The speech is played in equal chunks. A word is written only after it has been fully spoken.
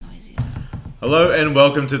Hello and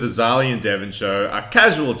welcome to the Zarly and Devon show, a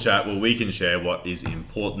casual chat where we can share what is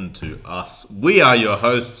important to us. We are your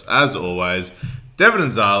hosts, as always, Devon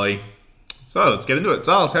and Zarly. So let's get into it.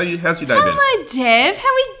 Zarls, how's your day been? Hello, Dev. How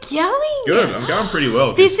are we going? Good. I'm going pretty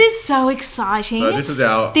well. This is so exciting. So I'm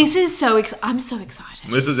so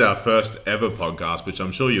excited. This is our first ever podcast, which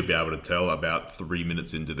I'm sure you'll be able to tell about 3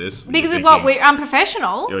 minutes into this. Because of what? We're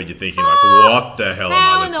unprofessional. You're thinking like, what the hell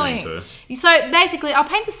am I listening to? So basically, I'll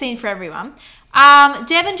paint the scene for everyone.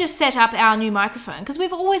 Devon just set up our new microphone because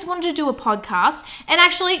we've always wanted to do a podcast. And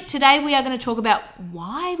actually, today we are going to talk about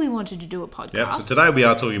why we wanted to do a podcast. Yep, so today we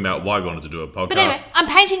are talking about why we wanted to do a podcast. But anyway, I'm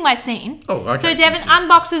painting my scene. Oh, okay. So Devon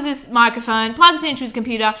unboxes his microphone, plugs it into his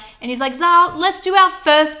computer, and he's like, Zal, let's do our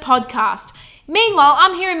first podcast. Meanwhile,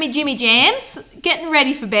 I'm here in my Jimmy Jams, getting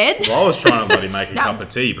ready for bed. Well, I was trying to bloody make a cup of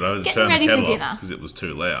tea, but I was turning the kettle off because it was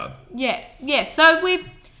too loud. Yeah. So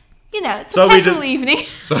it's a casual evening.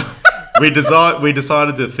 So we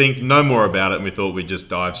decided to think no more about it, and we thought we'd just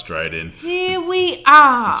dive straight in. Here we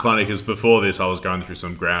are. It's funny because before this, I was going through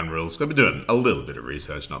some ground rules. I've been doing a little bit of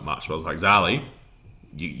research, not much. But I was like, Zarly,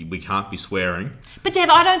 we can't be swearing. But Dev,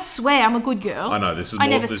 I don't swear. I'm a good girl. I know this is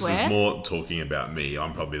more talking about me.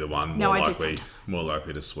 I'm probably the one more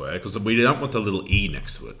likely to swear because we don't want the little e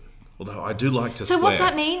next to it. Although I do like to swear. So what's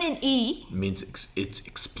that mean? An e? It means it's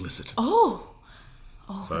explicit.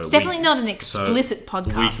 So it's definitely not an explicit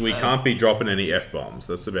podcast. We can't be dropping any F-bombs.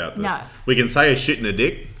 That's about it. No. We can say a shit and a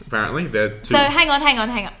dick, apparently. So hang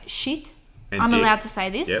on. Shit. And I'm dick. allowed to say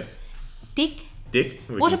this. Yes. Dick.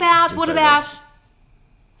 What about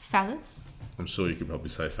phallus? I'm sure you could probably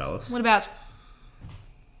say phallus. What about...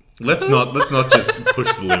 Let's not just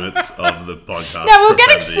push the limits of the podcast. No, we'll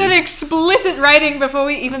get an explicit rating before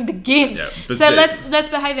we even begin. Yeah, so let's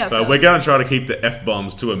behave ourselves. So we're going to try to keep the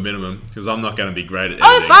F-bombs to a minimum because I'm not going to be great at editing.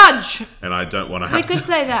 Oh, fudge! And I don't want to have We could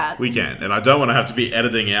say that. We can. And I don't want to have to be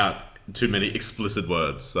editing out too many explicit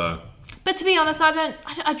words. So. But to be honest, I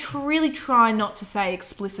really try not to say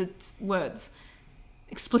explicit words.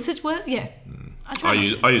 Explicit word? Yeah. I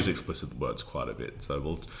use explicit words quite a bit,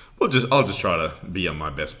 so I'll just try to be on my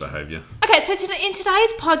best behaviour. Okay, so in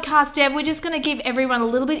today's podcast, Dev, we're just going to give everyone a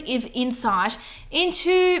little bit of insight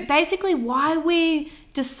into basically why we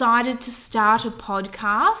decided to start a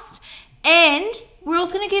podcast, and we're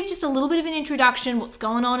also going to give just a little bit of an introduction, what's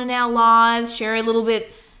going on in our lives, share a little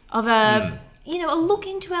bit of a look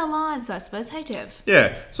into our lives, I suppose. Hey, Dev.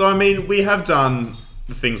 Yeah. So I mean, we have done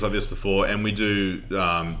things like this before, and we do do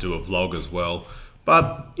a vlog as well.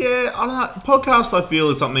 But yeah, I don't know. Podcast, I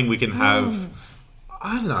feel, is something we can have.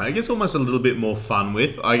 I don't know. I guess almost a little bit more fun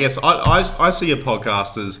with. I guess I see a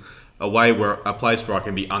podcast as a place where I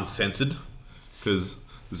can be uncensored, because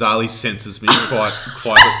Zarly censors me quite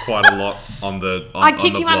a lot on the. I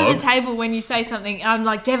kick him under the table when you say something. I'm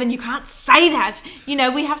like, Devon, you can't say that.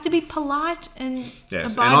 We have to be polite and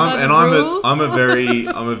abide by the rules. I'm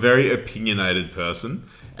a very opinionated person,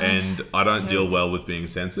 and I don't deal well with being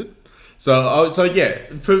censored. So yeah,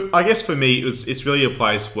 I guess for me, it's really a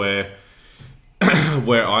place where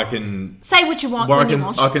I can say what you want when you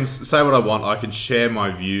want. I can say what I want. I can share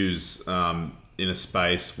my views in a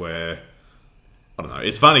space where. I don't know.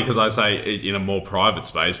 It's funny because I say in a more private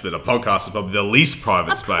space, but a podcast is probably the least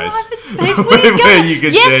private space. Private space? Where you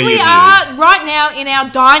can yes, we are right now in our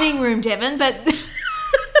dining room, Devon, but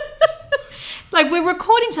like we're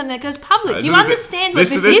recording something that goes public. You understand what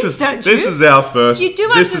this is, don't you? This is our first. You do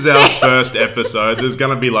This understand. is our first episode. There's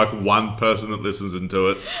going to be like one person that listens into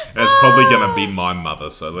it, and it's probably going to be my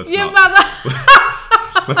mother. So let's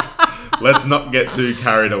let's not get too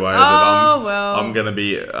carried away that I'm going to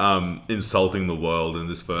be insulting the world in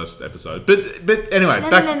this first episode. But anyway,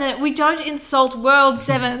 no. We don't insult worlds,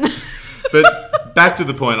 Devon. But back to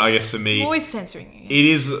the point, I guess for me, always censoring you. It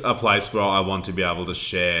is a place where I want to be able to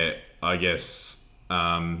share, I guess,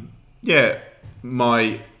 my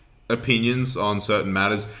opinions on certain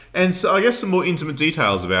matters, and so I guess some more intimate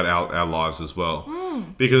details about our lives as well.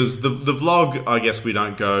 Because the vlog, I guess we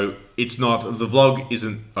don't go. The vlog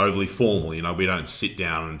isn't overly formal. We don't sit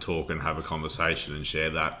down and talk and have a conversation and share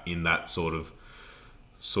that in that sort of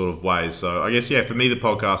way. So I guess for me, the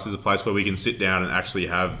podcast is a place where we can sit down and actually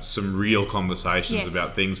have some real conversations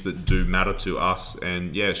about things that do matter to us,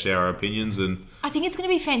 and share our opinions. And I think it's going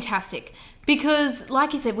to be fantastic. Because,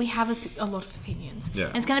 like you said, we have a lot of opinions. Yeah.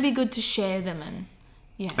 And it's going to be good to share them. And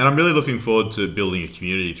I'm really looking forward to building a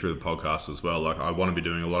community through the podcast as well. Like, I want to be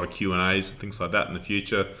doing a lot of Q&As and things like that in the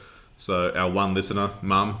future. So, our one listener,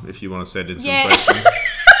 Mum, if you want to send in some questions,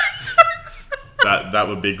 that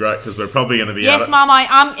would be great, because we're probably going to be Yes, Mum, I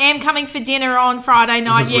am coming for dinner on Friday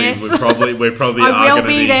night, yes. We probably I will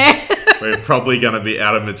be there. we're probably going to be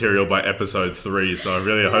out of material by episode 3. So I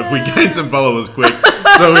really hope we gain some followers quick,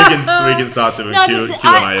 so we can start doing Q&A episodes.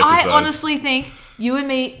 I honestly think you and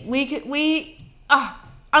me, we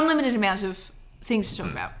unlimited amount of things to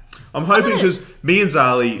talk about. I'm hoping because me and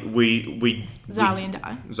Zarly, we Zarly and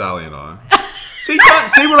I. See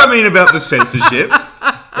what I mean about the censorship?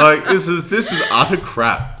 Like this is utter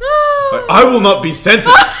crap. Like, I will not be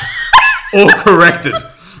censored or corrected.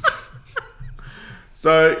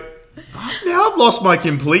 So now I've lost my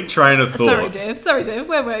complete train of thought. Sorry, Dev.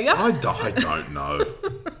 Where were you? I don't know.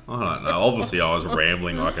 Obviously, I was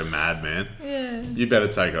rambling like a madman. Yeah. You better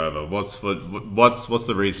take over. What's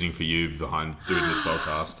the reasoning for you behind doing this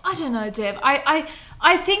podcast? I don't know, Dev.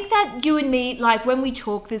 I think that you and me, like when we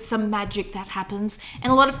talk, there's some magic that happens,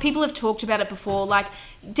 and a lot of people have talked about it before. Like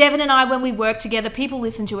Devon and I, when we work together, people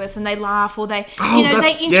listen to us and they laugh or they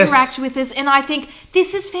interact with us, and I think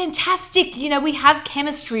this is fantastic. You know, we have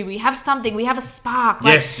chemistry, we have something, we have a spark.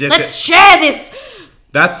 Like, let's share this.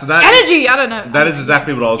 That's that energy. I don't know. That is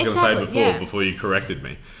exactly what I was going to say before you corrected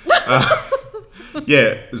me.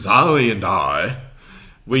 Zarly and I,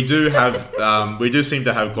 we do seem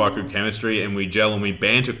to have quite good chemistry, and we gel and we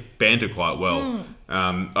banter quite well.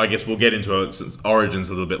 I guess we'll get into its origins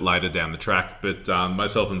a little bit later down the track, but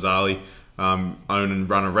myself and Zarly own and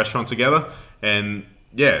run a restaurant together, and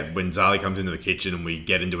when Zarly comes into the kitchen and we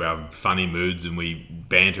get into our funny moods and we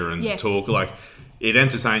banter and talk, like it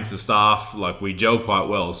entertains the staff, like we gel quite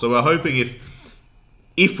well. So we're hoping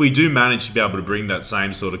if we do manage to be able to bring that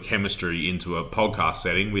same sort of chemistry into a podcast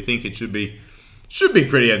setting, we think it should be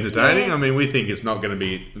pretty entertaining. Yes. I mean, we think it's not going to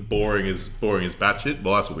be boring as batshit.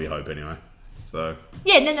 Well, that's what we hope anyway. So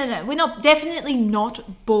no. We're definitely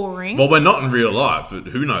not boring. Well, we're not in real life, but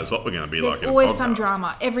who knows what we're going to be like in a podcast. There's always some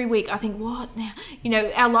drama. Every week I think, what now? You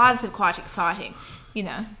know, our lives are quite exciting. You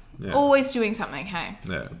know, always doing something, hey?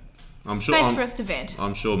 Yeah. Space for us to vent.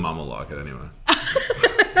 I'm sure Mum will like it anyway.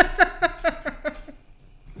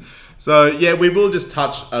 So, we will just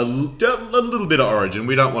touch a little bit of origin.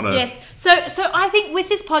 We don't want to... Yes. So I think with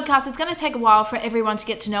this podcast, it's going to take a while for everyone to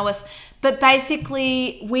get to know us. But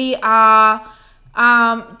basically, we are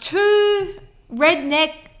 2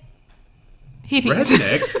 redneck hippies.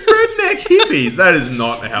 Redneck hippies? That is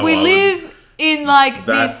not how we live in like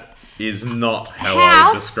this... is not how I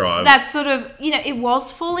would describe. That's sort of, it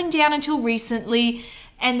was falling down until recently,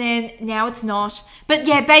 and then now it's not. But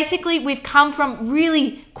basically we've come from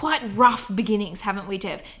really quite rough beginnings, haven't we,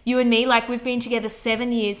 Dev? You and me, like we've been together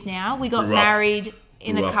 7 years now. We got married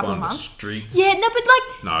in a couple of months. Streets. Yeah, no, but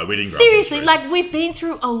like no, we didn't. Seriously, like we've been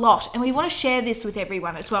through a lot, and we want to share this with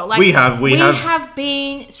everyone as well. Like we have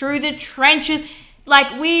been through the trenches.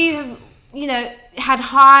 Like we have, had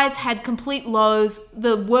highs, had complete lows,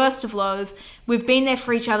 the worst of lows. We've been there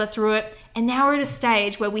for each other through it. And now we're at a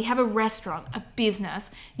stage where we have a restaurant, a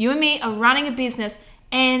business. You and me are running a business,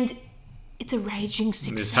 and it's a raging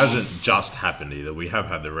success. This hasn't just happened either. We have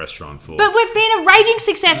had the restaurant for... But we've been a raging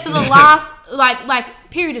success for the last, like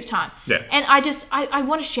period of time. Yeah. And I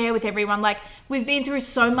want to share with everyone, like, we've been through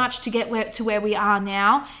so much to get to where we are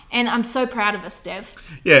now. And I'm so proud of us, Dev.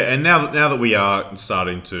 Yeah, and now that we are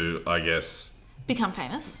starting to, I guess... become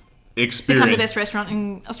famous. Become the best restaurant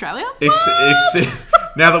in Australia.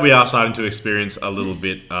 Now that we are starting to experience a little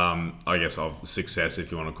bit, I guess, of success, if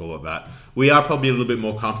you want to call it that, we are probably a little bit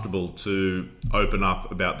more comfortable to open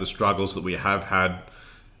up about the struggles that we have had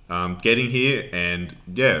getting here, and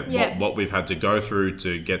what we've had to go through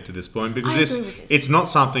to get to this point. Because it's not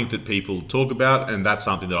something that people talk about, and that's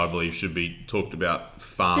something that I believe should be talked about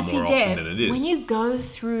far more often than it is. When you go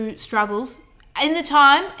through struggles in the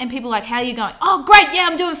time, and people are like, how are you going? Oh, great,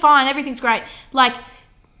 I'm doing fine, everything's great. Like,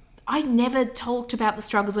 I never talked about the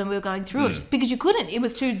struggles when we were going through it, because you couldn't. It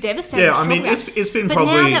was too devastating to talk about. It's been but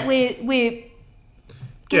probably... now that we're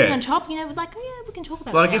getting on top, we can talk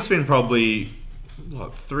about it. Like, it's been probably,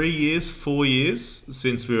 3 years, 4 years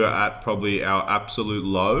since we were at probably our absolute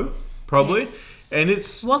low, probably. Yes. And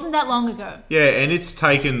it's... wasn't that long ago. Yeah, and it's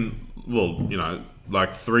taken,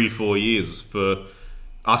 3-4 years for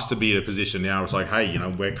us to be in a position now. It's like, hey,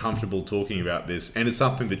 we're comfortable talking about this, and it's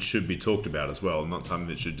something that should be talked about as well, not something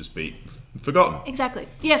that should just be forgotten. Exactly.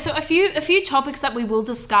 Yeah. So a few topics that we will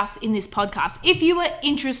discuss in this podcast. If you were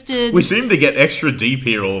interested, we seem to get extra deep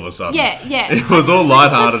here all of a sudden. Yeah. It was all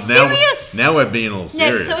lighthearted. So now we're being all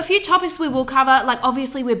serious. Yeah. So a few topics we will cover. Like,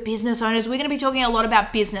 obviously, we're business owners. We're going to be talking a lot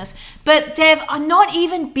about business, but Dev, are not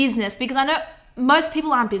even business, because I know most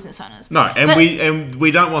people aren't business owners. No, and we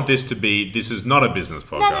don't want this to be... This is not a business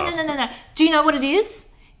podcast. No. Do you know what it is?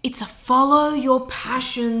 It's a follow your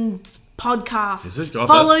passions podcast. Is it?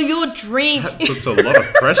 Follow your dream. That puts a lot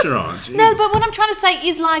of pressure on. Jeez. No, but what I'm trying to say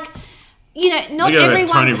is, like, not We gotta have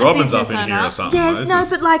everyone's Tony a Robbins business up in owner. here or something. Yes, This no, is-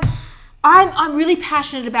 but like, I'm really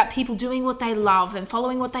passionate about people doing what they love and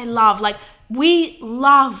following what they love. Like, we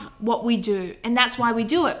love what we do, and that's why we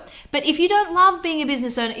do it. But if you don't love being a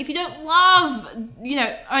business owner, if you don't love,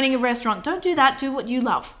 owning a restaurant, don't do that. Do what you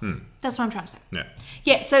love. That's what I'm trying to say. Yeah.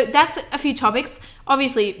 Yeah, so that's a few topics.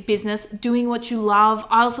 Obviously, business, doing what you love.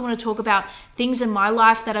 I also want to talk about things in my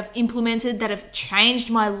life that I've implemented, that have changed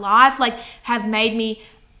my life, like have made me,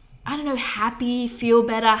 happy, feel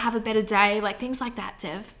better, have a better day, like things like that,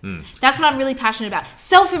 Dev. That's what I'm really passionate about.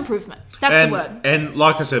 Self-improvement. That's the word. And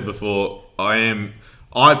like I said before, I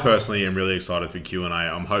personally am really excited for Q&A.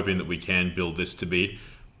 I'm hoping that we can build this to be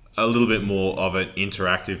a little bit more of an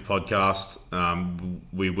interactive podcast.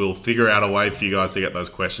 We will figure out a way for you guys to get those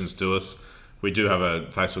questions to us. We do have a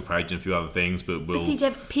Facebook page and a few other things, but we'll... But see,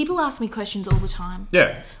 Dev, people ask me questions all the time.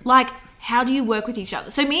 Yeah. Like, how do you work with each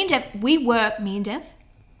other? So me and Dev,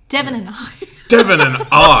 Devon and I. Devon and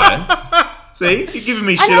I. See, you're giving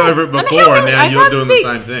me shit over it before, and now you're doing the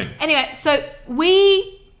same thing. Anyway, so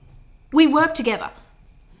we work together.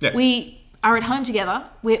 Yeah. We are at home together.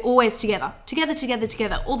 We're always together,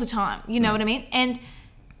 all the time. You know what I mean?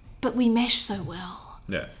 But we mesh so well.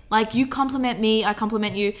 Yeah. Like, you compliment me, I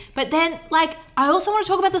compliment you. But then, like, I also want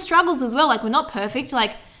to talk about the struggles as well. Like, we're not perfect.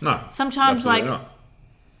 Like, No. sometimes, like, not.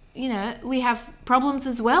 we have problems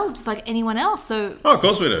as well, just like anyone else. So, Oh, of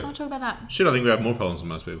course we do. I want to talk about that. Shit, I think we have more problems than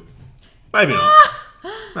most people. Maybe not.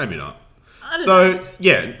 Maybe not. So,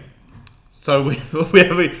 yeah. So, we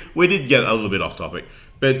did get a little bit off topic.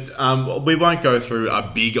 But we won't go through a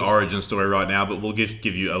big origin story right now, but we'll give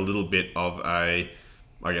you a little bit of a,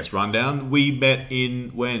 rundown. We met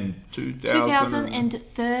in when?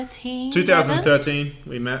 2013. 2013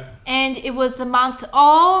 we met. And it was the month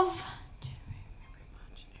of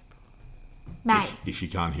May. If you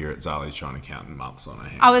can't hear it, Zarly's trying to count in months on her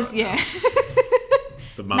hand.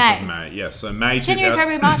 The month of May. Yeah, so May... January,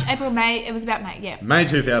 February, March, April, May. It was about May, yeah. May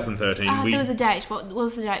 2013. There was a date. What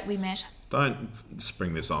was the date we met? Don't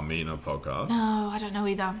spring this on me in a podcast. No, I don't know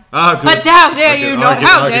either. Good. But how dare you not?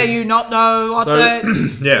 How dare you not know what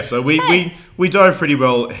the... Yeah, so we dove pretty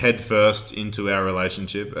well head first into our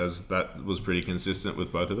relationship, as that was pretty consistent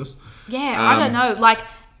with both of us. Yeah, I don't know. Like,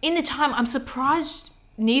 in the time, I'm surprised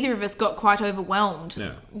neither of us got quite overwhelmed.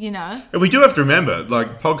 Yeah. And we do have to remember,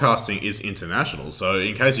 like, podcasting is international. So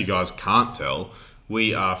in case you guys can't tell,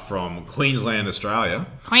 we are from Queensland, Australia.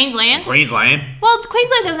 Queensland? Well,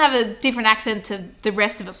 Queensland doesn't have a different accent to the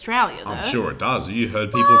rest of Australia, though. I'm sure it does. You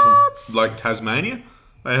heard people from, like, Tasmania?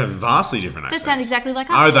 They have vastly different accents. That sound exactly like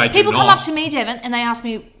us. No, they do People come not. up to me, Devon, and they ask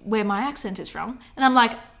me where my accent is from. And I'm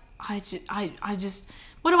like, I just...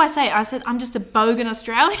 What do I say? I said, I'm just a bogan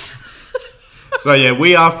Australian. So yeah,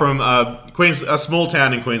 we are from a small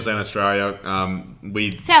town in Queensland, Australia.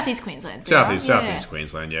 Southeast Queensland. Southeast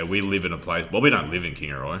Queensland. Yeah, we live in a place. Well, we don't live in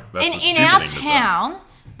Kingaroy. That's And the in stupid our thing to say. town,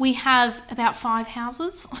 we have about 5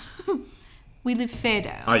 houses. We live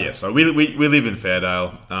Fairdale. Oh yeah, so we live in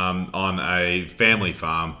Fairdale on a family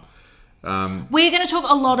farm. We're going to talk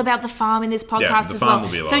a lot about the farm in this podcast the as farm well.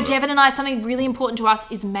 will be a lot So of it. Devon and I, something really important to us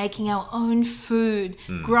is making our own food,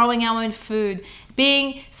 growing our own food,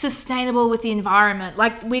 being sustainable with the environment.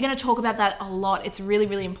 Like, we're going to talk about that a lot. It's really,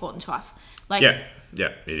 really important to us. Like, Yeah,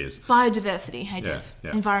 it is. biodiversity, hey Dev,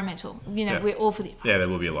 yeah. environmental. We're all for the environment. Yeah, there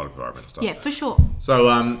will be a lot of environmental stuff. Yeah, for sure. So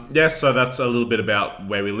so that's a little bit about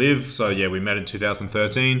where we live. So yeah, we met in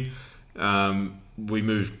 2013. We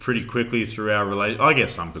moved pretty quickly through our relationship. I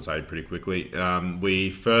guess some could say pretty quickly.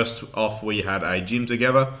 We had a gym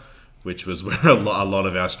together, which was where a lot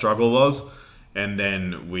of our struggle was. And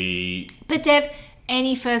then But Dev,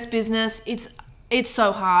 any first business, it's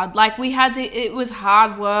so hard. Like, it was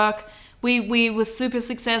hard work. We were super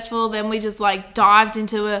successful. Then we just like dived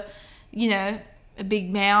into a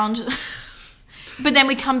big mound. But then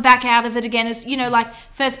we come back out of it again. It's, like,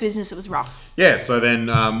 first business, it was rough. Yeah, so then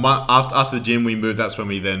after the gym we moved, that's when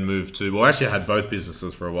we then moved to, well, actually I had both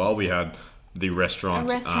businesses for a while. We had the restaurant,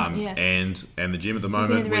 yes. and the gym at the We've moment.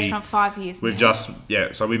 been in the restaurant 5 years We've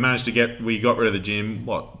now. so we managed to we got rid of the gym,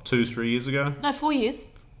 2-3 years ago? No, 4 years.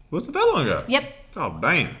 Was it that long ago? Yep. God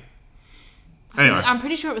damn. Anyway. I'm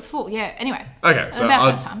pretty sure it was 4, yeah. Anyway. Okay, so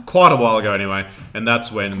about that time. quite a while ago anyway, and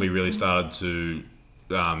that's when we really started to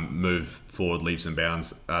move forward leaps and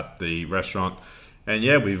bounds at the restaurant. And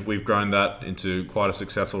yeah, we've grown that into quite a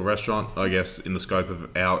successful restaurant, I guess, in the scope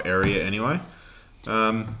of our area anyway.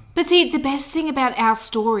 But see, the best thing about our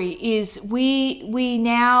story is we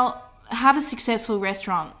now have a successful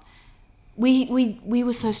restaurant. We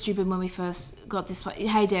were so stupid when we first got this place.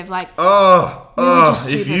 Hey Dev, like... Oh, we were just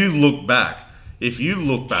if stupid. you look back, if you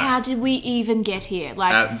look back, how did we even get here?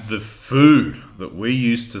 Like at the food that we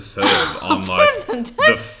used to serve on Devon.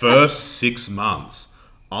 the first 6 months,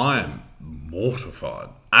 I am mortified.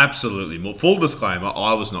 Absolutely. Full disclaimer,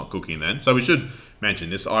 I was not cooking then. So we should mention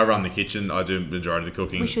this. I run the kitchen. I do the majority of the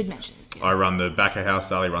cooking. We should mention this, yes. I run the back of house.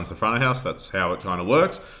 Zarly runs the front of house. That's how it kind of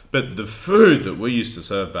works. But the food that we used to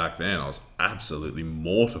serve back then, I was absolutely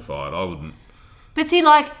mortified. I wouldn't... But see,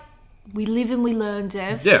 like, we live and we learn,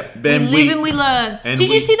 Dev. Yeah. We live and we learn.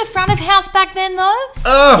 Did you see the front of house back then, though?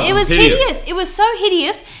 Oh, it was hideous. It was so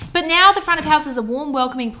hideous. But now the front of house is a warm,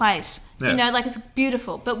 welcoming place. Yeah. You know, like, it's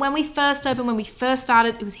beautiful. But when we first opened, when we first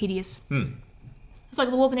started, it was hideous. It's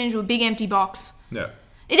like walking into a big empty box. Yeah.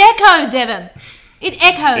 It echoed, Devon. It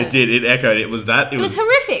echoed. It did. It echoed. It was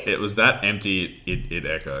horrific. It was that empty. It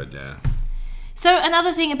echoed, yeah. So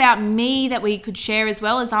another thing about me that we could share as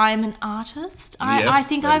well is I am an artist. I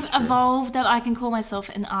think I've evolved that I can call myself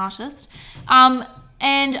an artist. And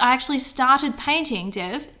I actually started painting,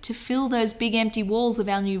 Dev, to fill those big empty walls of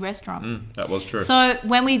our new restaurant. That was true. So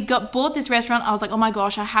when we bought this restaurant, I was like, oh my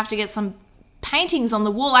gosh, I have to get some paintings on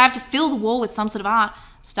the wall. I have to fill the wall with some sort of art.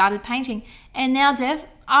 Started painting. And now, Dev,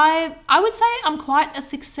 I would say I'm quite a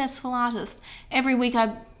successful artist. Every week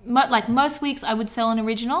like most weeks I would sell an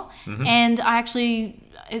original, and I actually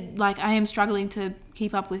I am struggling to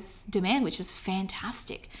keep up with demand, which is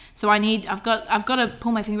fantastic. So I've got to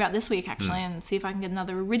pull my finger out this week actually and see if I can get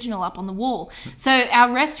another original up on the wall. So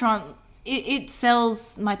our restaurant it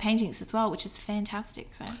sells my paintings as well, which is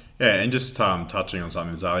fantastic. So yeah, and just touching on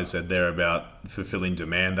something Zarly said there about fulfilling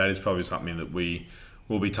demand, that is probably something that we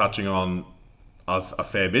will be touching on a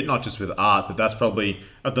fair bit, not just with art, but that's probably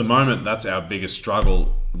at the moment that's our biggest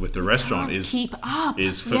struggle with the restaurant can't is keep up.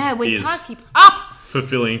 We can't keep up.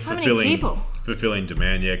 Fulfilling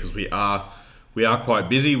demand, yeah, because we are quite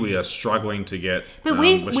busy. We are struggling to get. But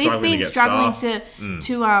we've been struggling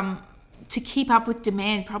to keep up with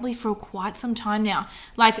demand probably for quite some time now.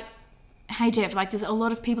 Like, hey Jeff, like there's a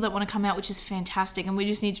lot of people that want to come out, which is fantastic, and we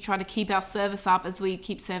just need to try to keep our service up as we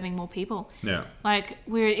keep serving more people. Yeah. Like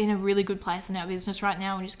we're in a really good place in our business right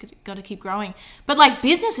now. We just got to keep growing. But like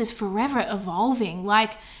business is forever evolving.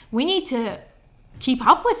 Like we need to keep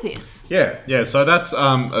up with this. Yeah. So that's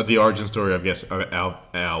the origin story, I guess, of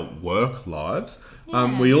our work lives.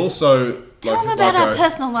 Yeah. We also tell them about our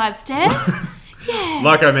personal lives, Dad. Yeah.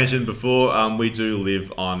 Like I mentioned before, we do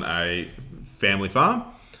live on a family farm,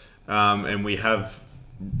 and we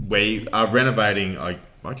are renovating. I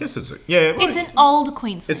guess it's an old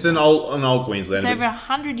Queenslander. It's an old Queenslander. It's over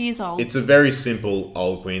 100 years old. It's a very simple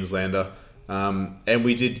old Queenslander, and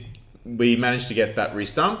we managed to get that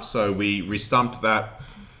restumped. So we restumped that.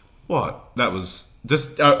 That was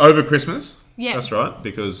just over Christmas. Yeah, that's right.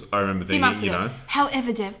 Because I remember thinking,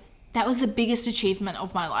 However, Dev, that was the biggest achievement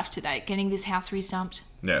of my life to date, getting this house restumped.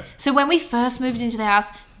 Yes. So when we first moved into the house,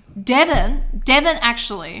 Devon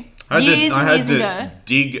actually, years ago,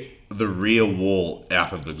 dig the rear wall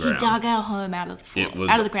out of the ground. He dug our home out of the floor,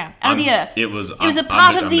 out of the ground, out of the earth. It was a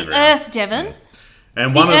part of the earth, Devon. Yeah.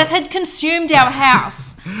 And the earth had consumed our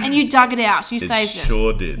house, and you dug it out. You saved it.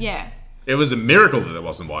 Sure did. Yeah. It was a miracle that there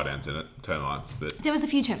wasn't white ants in it, termites. But there was a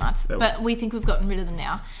few termites, but we think we've gotten rid of them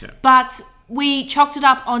now. Yeah. But we chalked it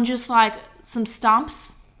up on just like some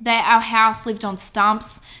stumps. Our house lived on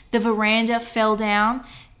stumps. The veranda fell down.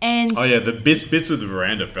 And the bits of the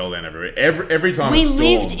veranda fell down everywhere. Every time we it stormed,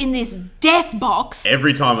 lived in this death box.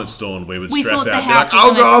 Every time it stormed, we would stress out. The house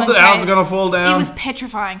oh god, the house is gonna fall down. It was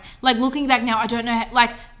petrifying. Like looking back now, I don't know.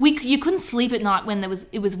 You couldn't sleep at night when it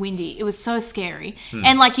was windy. It was so scary.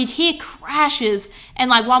 And like you'd hear crashes. And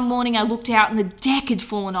like one morning, I looked out and the deck had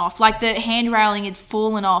fallen off. Like the hand railing had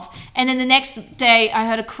fallen off. And then the next day, I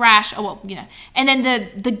heard a crash. And then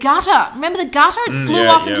the gutter. Remember the gutter? It flew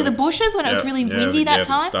off into the bushes when it was really windy that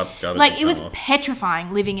time. It was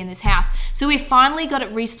petrifying living in this house. So we finally got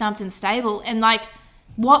it restumped and stable. And like,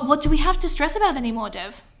 what do we have to stress about anymore,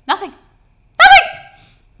 Dev? Nothing.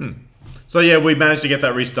 So yeah, we managed to get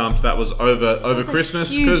that restumped. That was over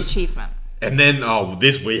Christmas. A huge achievement. And then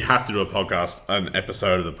we have to do an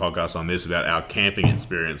episode of the podcast on this about our camping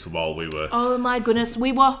experience while we were. Oh my goodness,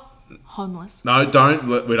 we were homeless. No, we don't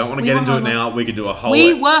want to get into it now. We could do a whole.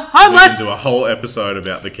 We were homeless. We can do a whole episode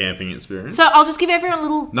about the camping experience. So I'll just give everyone a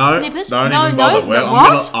little snippet. Don't even bother.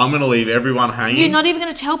 What? I'm going to leave everyone hanging. You're not even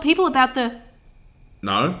going to tell people about the.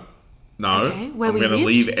 No. Okay, where we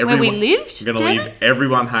lived? I'm going to leave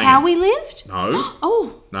everyone hanging. How we lived? No.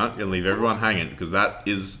 Oh. No, you're going to leave everyone hanging because that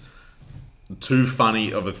is too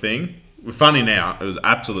funny of a thing. We're funny now. It was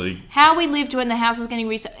absolutely... How we lived when the house was getting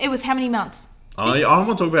reset. It was how many months? 6? I don't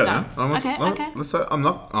want to talk about it now. Okay.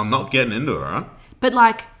 I'm not getting into it, all right? But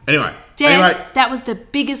like... Anyway. Dev, Anyway. that was the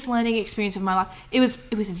biggest learning experience of my life. It was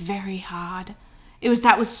very hard.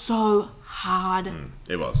 That was so hard.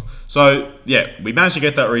 It was. So, yeah, we managed to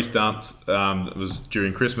get that re-stumped. It was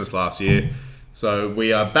during Christmas last year. So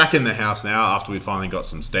we are back in the house now after we finally got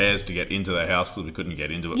some stairs to get into the house because we couldn't get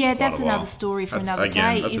into it Yeah, for quite that's a while. another story for another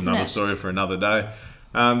day, That's isn't another it? story for another day.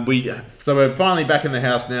 So we're finally back in the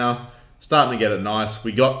house now, starting to get it nice.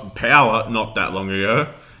 We got power not that long ago.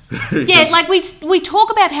 Yeah, like we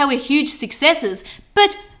talk about how we're huge successes,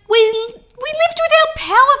 but we lived without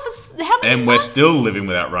power for how many And months? we're still living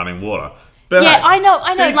without running water. But Yeah, hey, I know.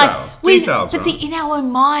 Details, But right? see, in our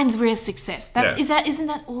own minds, we're a success. Yeah. Isn't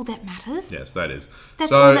that all that matters? Yes, that is.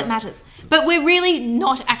 That's all that matters. But we're really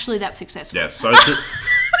not actually that successful. Yes,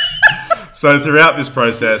 so throughout this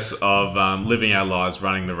process of living our lives,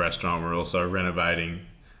 running the restaurant, we're also renovating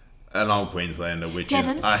an old Queenslander, which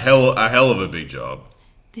Devon? is a hell of a big job.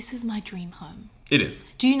 This is my dream home. It is.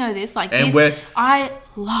 Do you know this? Like And this, I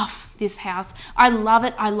love this house. I love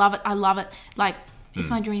it. I love it. I love it. Like it's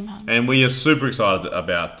my dream home. And we are super excited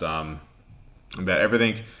about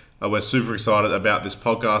everything. We're super excited about this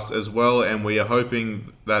podcast as well, and we are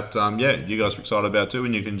hoping that you guys are excited about it too,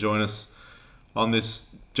 and you can join us on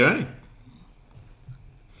this journey.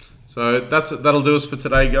 So that'll do us for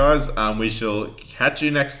today, guys. We shall catch you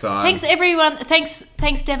next time. Thanks everyone. Thanks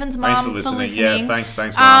Devon's mum for listening. Yeah, thanks,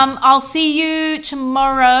 Mum. I'll see you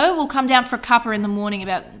tomorrow. We'll come down for a cuppa in the morning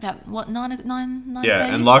about what 9:30?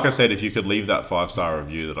 Yeah, and like I said, if you could leave that 5-star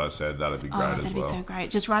review that I said, that'd be great as well. That'd be so great.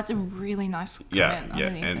 Just write a really nice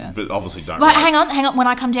comment. But obviously don't. But write. hang on. When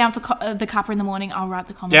I come down for the cuppa in the morning, I'll write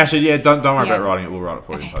the comment. Yeah, actually, don't worry about writing it. We'll write it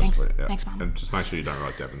for you. Okay, Post it. Yeah. Thanks, Mum. And just make sure you don't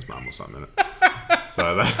write Devon's mum or something in it.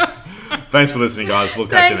 So, thanks for listening, guys. We'll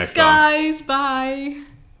catch you next time. Thanks, guys. Bye.